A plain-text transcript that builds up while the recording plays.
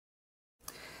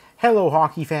Hello,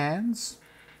 hockey fans.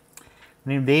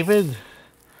 My name is David.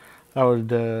 I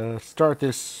would start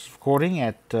this recording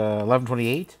at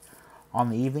 11:28 on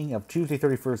the evening of Tuesday,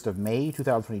 31st of May,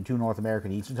 2022, North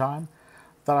American Eastern Time.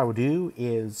 What I would do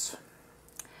is,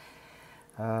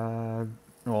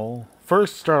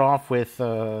 first start off with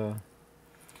the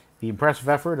impressive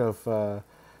effort of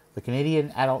the Canadian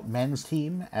adult men's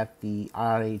team at the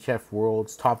IIHF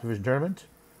World's Top Division Tournament.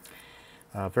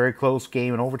 Very close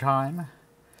game in overtime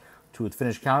to its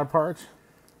Finnish counterpart,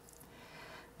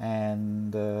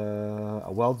 and a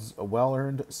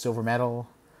well-earned silver medal.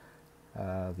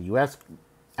 The U.S.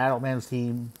 adult men's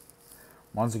team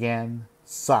once again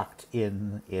sucked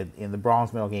in the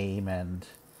bronze medal game, and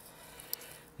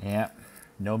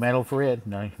no medal for it.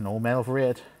 No medal for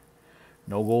it.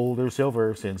 No gold or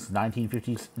silver since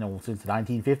 1950s. Since the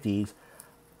 1950s.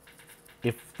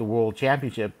 If the World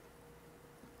Championship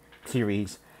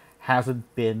Series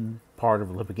hasn't been part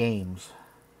of Olympic Games.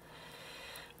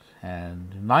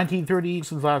 And in 1930,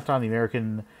 since last time the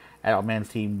American adult men's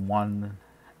team won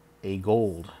a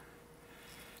gold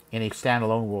in a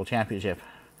standalone World Championship.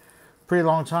 Pretty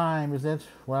long time, isn't it?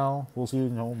 Well, we'll see,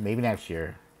 maybe next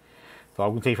year. That's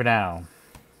all we can say for now.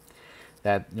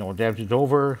 That, championship's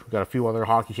over. We've got a few other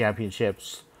hockey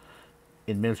championships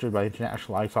administered by the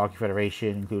International Ice Hockey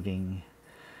Federation, including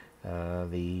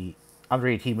the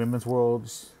Under-18 Women's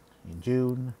Worlds in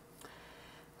June,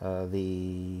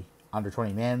 the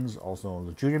Under-20 Men's, also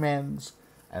the Junior Men's,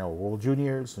 and World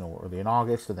Juniors, early in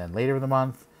August, and then later in the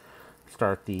month,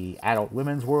 start the Adult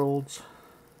Women's Worlds.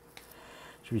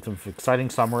 Should be some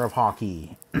exciting summer of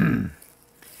hockey. It's going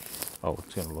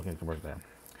to look at the commercial there.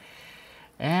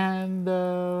 And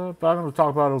but I'm going to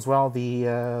talk about as well the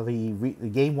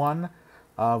game one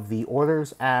of the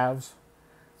Oilers Avs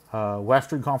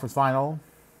Western Conference Final.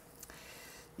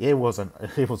 It was an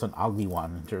ugly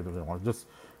one in terms of just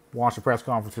watch the press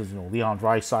conferences. Leon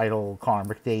Draisaitl,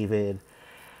 Connor McDavid,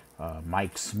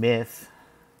 Mike Smith,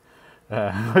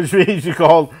 which means you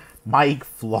called Mike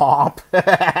Flop.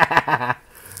 Yeah,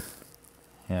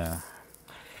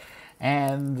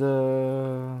 and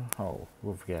we'll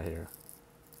forget here.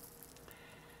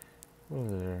 What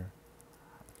was there?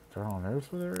 Darnell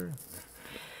Nurse was there?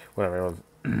 Whatever it was.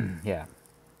 Yeah.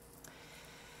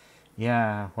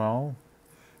 Yeah. Well,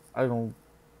 I don't.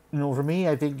 For me,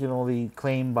 I think, the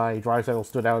claim by Draisaitl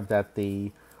stood out that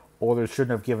the Oilers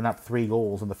shouldn't have given up 3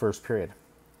 goals in the first period.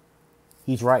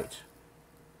 He's right.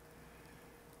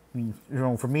 I mean,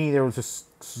 for me, there was this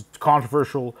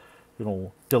controversial,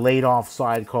 delayed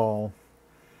offside call.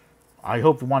 I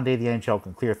hope that one day the NHL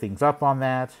can clear things up on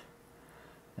that.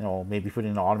 Maybe put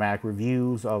in automatic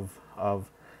reviews of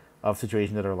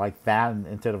situations that are like that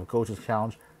instead of a coach's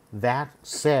challenge. That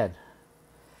said,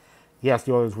 yes,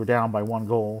 the Oilers were down by 1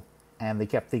 goal, and they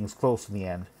kept things close in the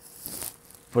end.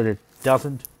 But it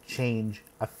doesn't change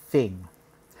a thing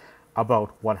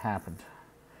about what happened.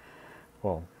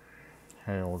 Well,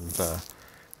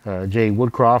 Jay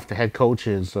Woodcroft, the head coach,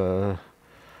 is up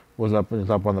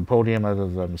on the podium as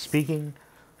I'm speaking.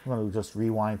 I'm going to just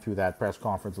rewind through that press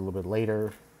conference a little bit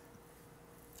later.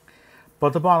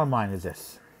 But the bottom line is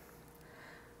this.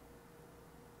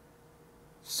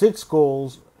 6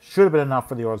 goals should have been enough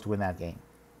for the Oilers to win that game.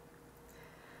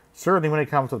 Certainly when it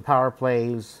comes to the power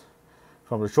plays,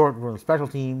 from the special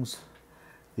teams,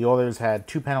 the Oilers had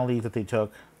 2 penalties that they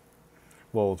took.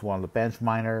 Well, it was one of the bench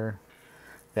minor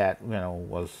that,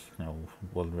 wasn't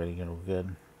really,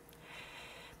 good.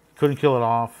 Couldn't kill it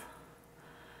off.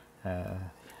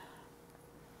 And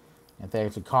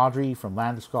thanks to Kadri from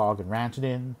Landeskog and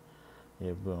Rantanen,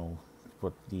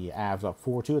 put the Avs up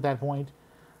 4-2 at that point.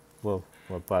 Well,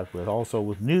 but with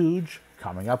Nuge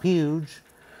coming up huge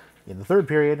in the third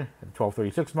period at the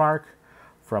 12:36 mark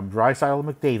from Draisaitl and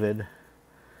McDavid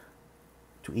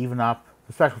to even up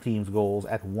the special teams goals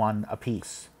at 1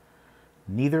 apiece.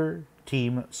 Neither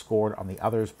team scored on the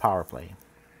other's power play.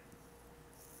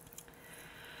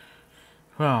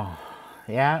 Well,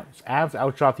 yeah, Avs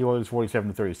outshot the Oilers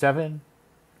 47-37.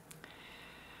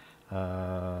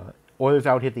 Oilers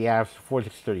outhit the Avs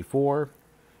 46-34,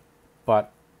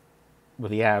 but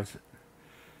with the Avs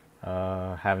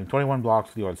having 21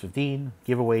 blocks, the Oilers 15.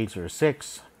 Giveaways are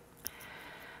 6.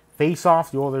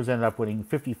 Face-offs, the Oilers ended up winning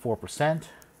 54%.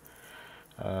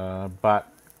 But at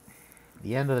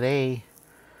the end of the day,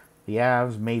 the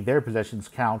Avs made their possessions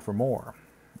count for more.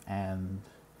 And,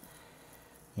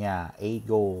 8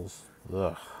 goals.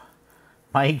 Ugh.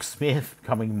 Mike Smith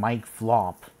becoming Mike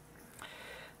Flop.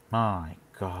 My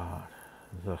God.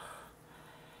 Ugh.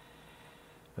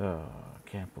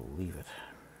 Can't believe it.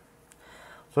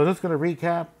 So just going to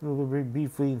recap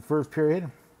briefly the first period.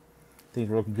 Things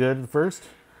were looking good at first.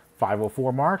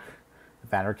 .504 mark.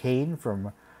 Evander Kane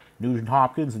from Nugent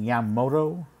Hopkins and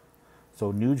Yamamoto.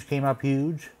 So Nuge came up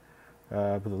huge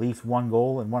with at least 1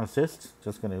 goal and 1 assist.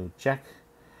 Just going to check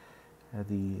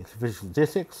the official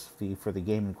statistics for the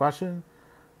game in question.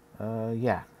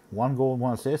 Yeah, 1 goal and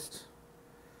 1 assist.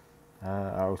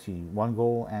 Or excuse me, 1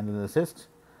 goal and an assist,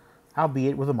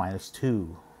 albeit with a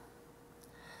 -2.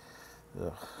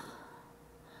 Ugh.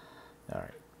 All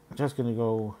right, just gonna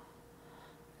go,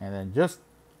 and then just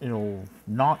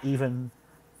not even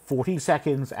 40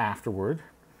 seconds afterward,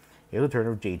 it was the turn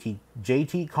of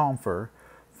JT Compher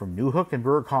from Newhook and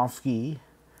Burakovsky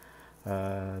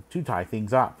to tie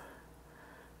things up.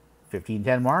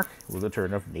 15:10 mark was the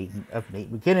turn of Nate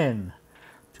McKinnon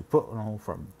to put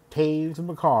from Taves and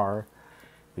McCarr.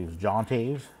 It was John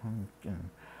Taves to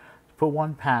put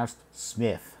one past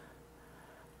Smith,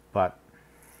 but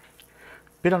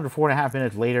a bit under 4.5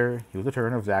 minutes later, it was the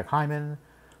turn of Zach Hyman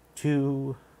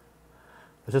to,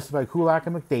 assisted by Kulak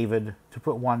and McDavid, to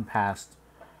put one past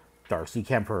Darcy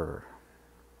Kemper.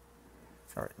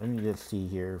 All right, let me just see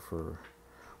here for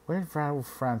when did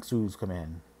Francouz come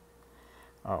in?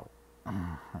 Oh,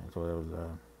 so that was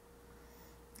all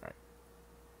right.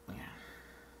 Yeah,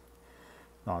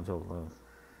 not until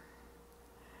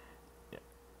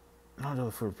not until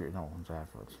the first period. No, it's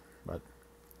afterwards. But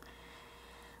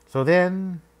so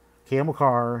then, Cale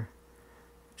Makar,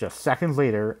 just seconds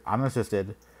later,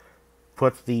 unassisted,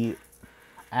 puts the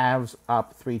Avs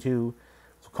up 3-2.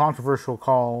 It's a controversial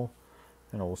call.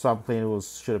 Some claim it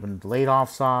should have been delayed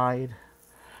offside.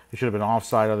 It should have been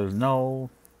offside. Others no.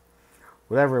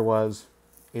 Whatever it was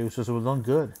was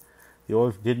ungood. The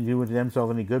Oilers didn't do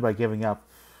themselves any good by giving up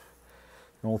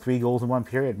 3 goals in 1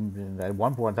 period. And at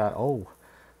one point, I thought,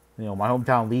 my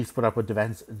hometown Leafs put up a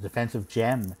defensive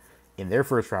gem in their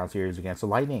first round series against the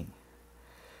Lightning.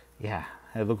 Yeah,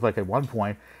 it looked like at one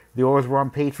point the Oilers were on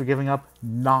pace for giving up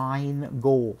 9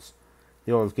 goals.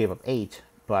 The Oilers gave up 8,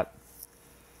 but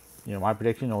my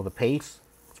prediction, the pace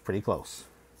was pretty close.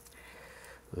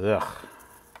 Ugh.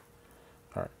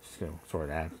 All right, just gonna sort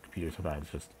that. The computer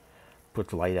sometimes just puts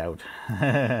the light out.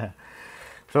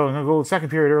 So I'm gonna go second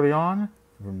period early on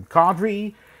from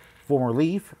Kadri, former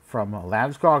Leaf, from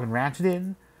Landeskog and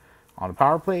Rantanen on the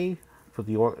power play, put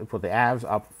the Avs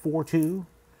up 4-2,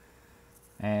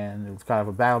 and it was kind of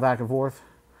a battle back and forth.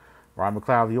 Ryan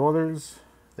McLeod of the Oilers,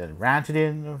 then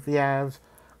Rantanen of the Avs,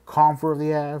 Compher of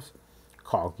the Avs,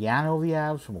 Cogliano of the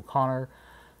Avs from O'Connor,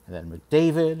 and then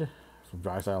McDavid from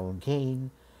Draisaitl and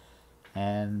Kane.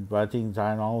 And by the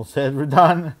time all said we're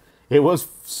done, it was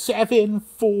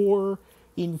 7-4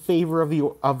 in favor of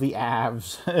the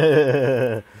Avs.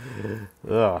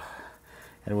 Ugh.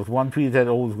 And with one tweet that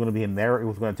it was going to be it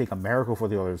was going to take a miracle for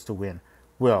the Oilers to win.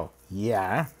 Well,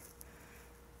 yeah.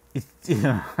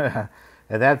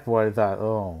 At that point, I thought,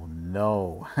 oh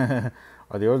no,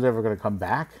 are the Oilers ever going to come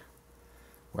back?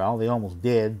 Well, they almost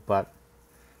did, but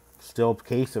still a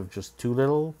case of just too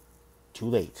little, too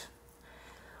late.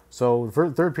 So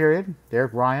the third period,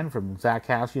 Derek Ryan from Zach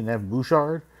Cassidy and Evan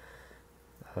Bouchard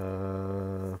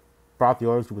brought the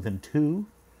Oilers to within 2.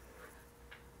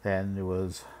 Then it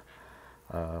was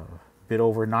a bit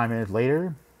over 9 minutes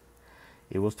later.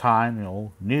 It was time,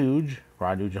 Nuge,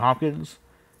 Ryan Nugent-Hopkins,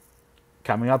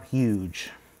 coming up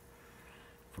huge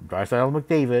from Draisaitl and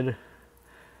McDavid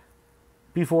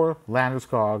before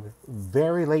Landeskog,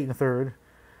 very late in the third,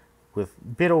 with a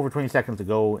bit over 20 seconds to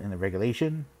go in the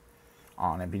regulation,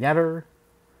 on empty netter,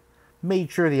 made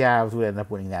sure the Avs would end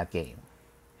up winning that game.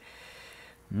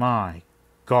 My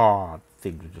God,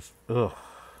 things are just, ugh.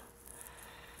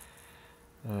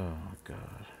 Oh,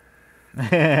 God.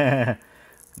 The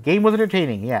game was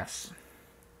entertaining, yes.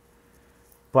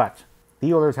 But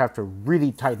the Oilers have to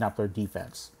really tighten up their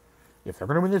defense. If they're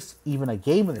going to win this, even a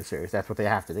game in this series, that's what they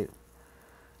have to do.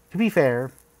 To be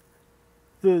fair,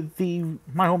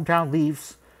 my hometown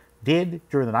Leafs did,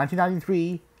 during the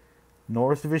 1993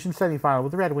 Norris Division semifinal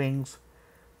with the Red Wings,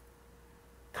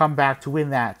 come back to win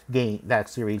that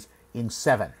series in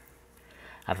 7,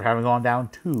 after having gone down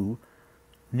 2-0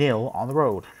 on the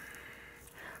road.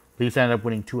 Leafs ended up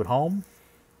winning 2 at home,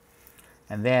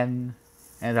 and then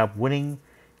ended up winning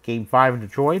Game 5 in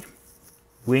Detroit.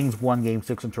 Wings won Game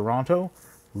 6 in Toronto.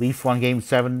 Leafs won Game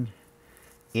 7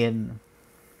 in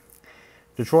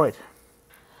Detroit.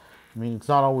 I mean, it's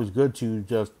not always good to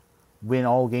just win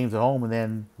all games at home and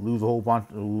then lose all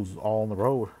on the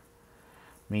road.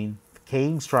 I mean, the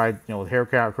Canes tried, the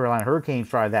Carolina Hurricanes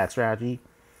tried that strategy,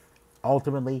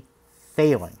 ultimately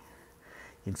failing.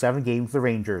 In 7 games, the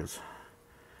Rangers.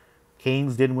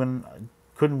 Canes didn't win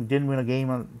a game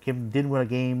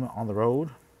on the road.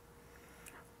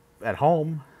 At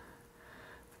home,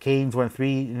 Canes went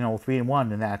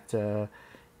 3-1 in that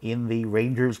in the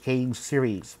Rangers Canes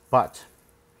series, but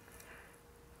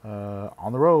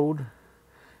on the road,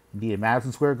 indeed at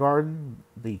Madison Square Garden,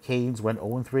 the Canes went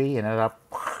 0-3 and ended up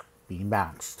being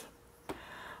bounced.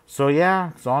 So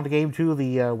yeah, it's on to Game 2 of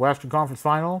the Western Conference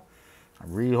Final.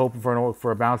 I'm really hoping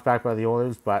for a bounce back by the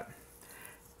Oilers, but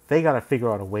they got to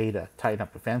figure out a way to tighten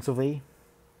up defensively.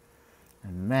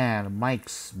 And man, Mike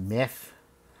Smith,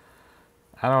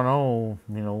 I don't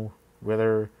know,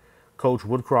 whether Coach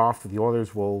Woodcroft of the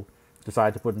Oilers will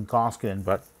decide to put in Koskinen,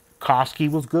 but Koski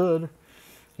was good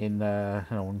in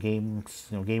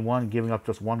game 1, giving up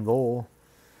just 1 goal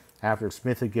after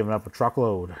Smith had given up a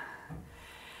truckload.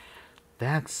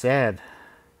 That said,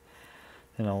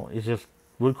 it's just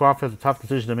Woodcroft has a tough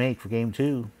decision to make for Game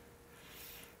 2.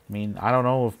 I mean, I don't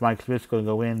know if Mike Smith's going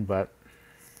to go in, but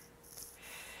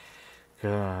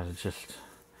God, it's just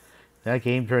that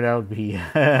game turned out to be.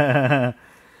 I'm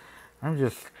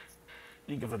just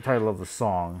think of the title of the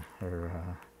song, or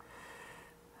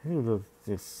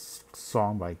this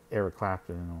song by Eric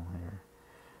Clapton. Here.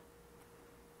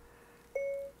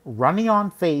 Running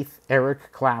on Faith,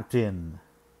 Eric Clapton.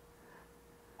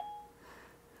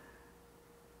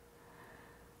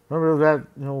 Remember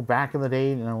that, back in the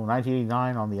day,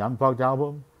 1989 on the Unplugged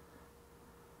album?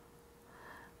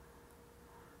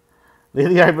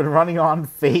 Lately I've been running on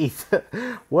faith.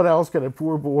 What else can a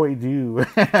poor boy do?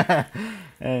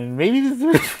 And maybe this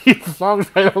is a song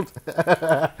titled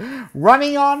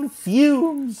Running on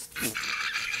Fumes.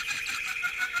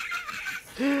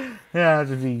 Yeah,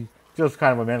 just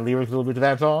kind of amend lyrics a little bit to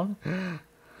that song.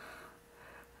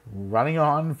 Running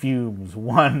on fumes.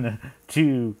 1,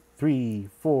 2, 3,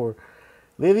 4.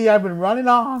 Lately I've been running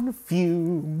on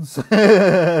fumes.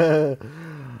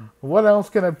 What else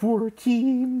can a poor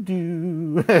team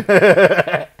do?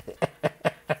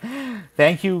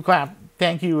 Thank you,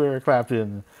 Eric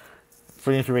Clapton,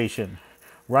 for the inspiration.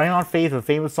 Running on Faith, a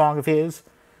famous song of his,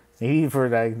 maybe for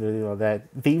that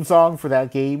theme song for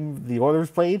that game the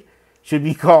Oilers played, should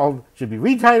be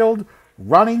retitled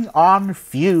Running on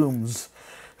Fumes.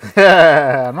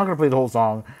 I'm not going to play the whole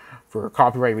song for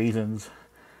copyright reasons.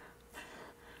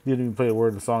 Didn't even play a word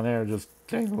of the song there, just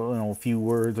a few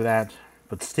words of that.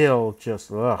 But still, just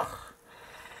ugh.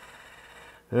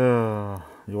 The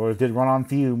Oilers did run on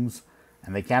fumes,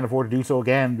 and they can't afford to do so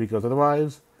again because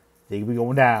otherwise they could be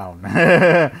going down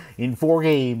in 4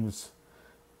 games.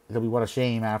 It'll be what a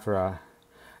shame after a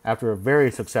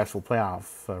very successful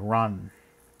playoff run.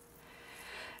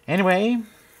 Anyway,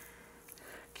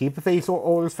 keep the faith,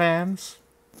 Oilers fans.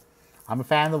 I'm a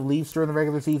fan of the Leafs during the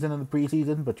regular season and the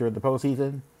preseason, but during the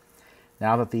postseason,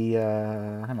 now that the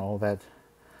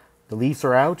Leafs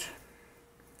are out,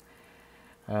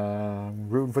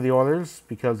 rooting for the Oilers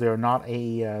because they're not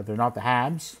the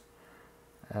Habs.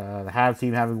 The Habs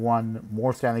team having won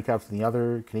more Stanley Cups than the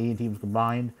other Canadian teams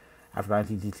combined after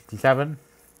 1967.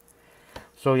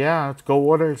 So yeah, let's go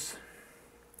Oilers.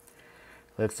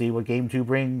 Let's see what Game 2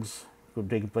 brings. It's going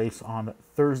to take place on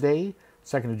Thursday,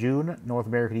 2nd of June, North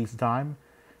American Eastern Time,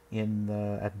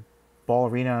 at Ball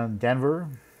Arena in Denver.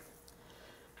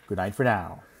 Good night for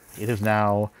now. It is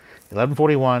now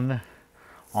 11:41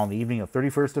 on the evening of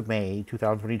 31st of May,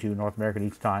 2022, North American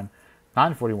Eastern Time,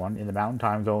 9:41 in the Mountain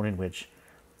Time Zone in which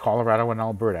Colorado and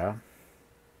Alberta,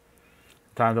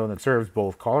 the time zone that serves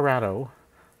both Colorado,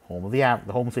 the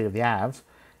home state of the Avs,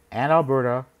 and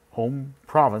Alberta, home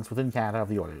province within Canada of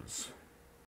the Oilers.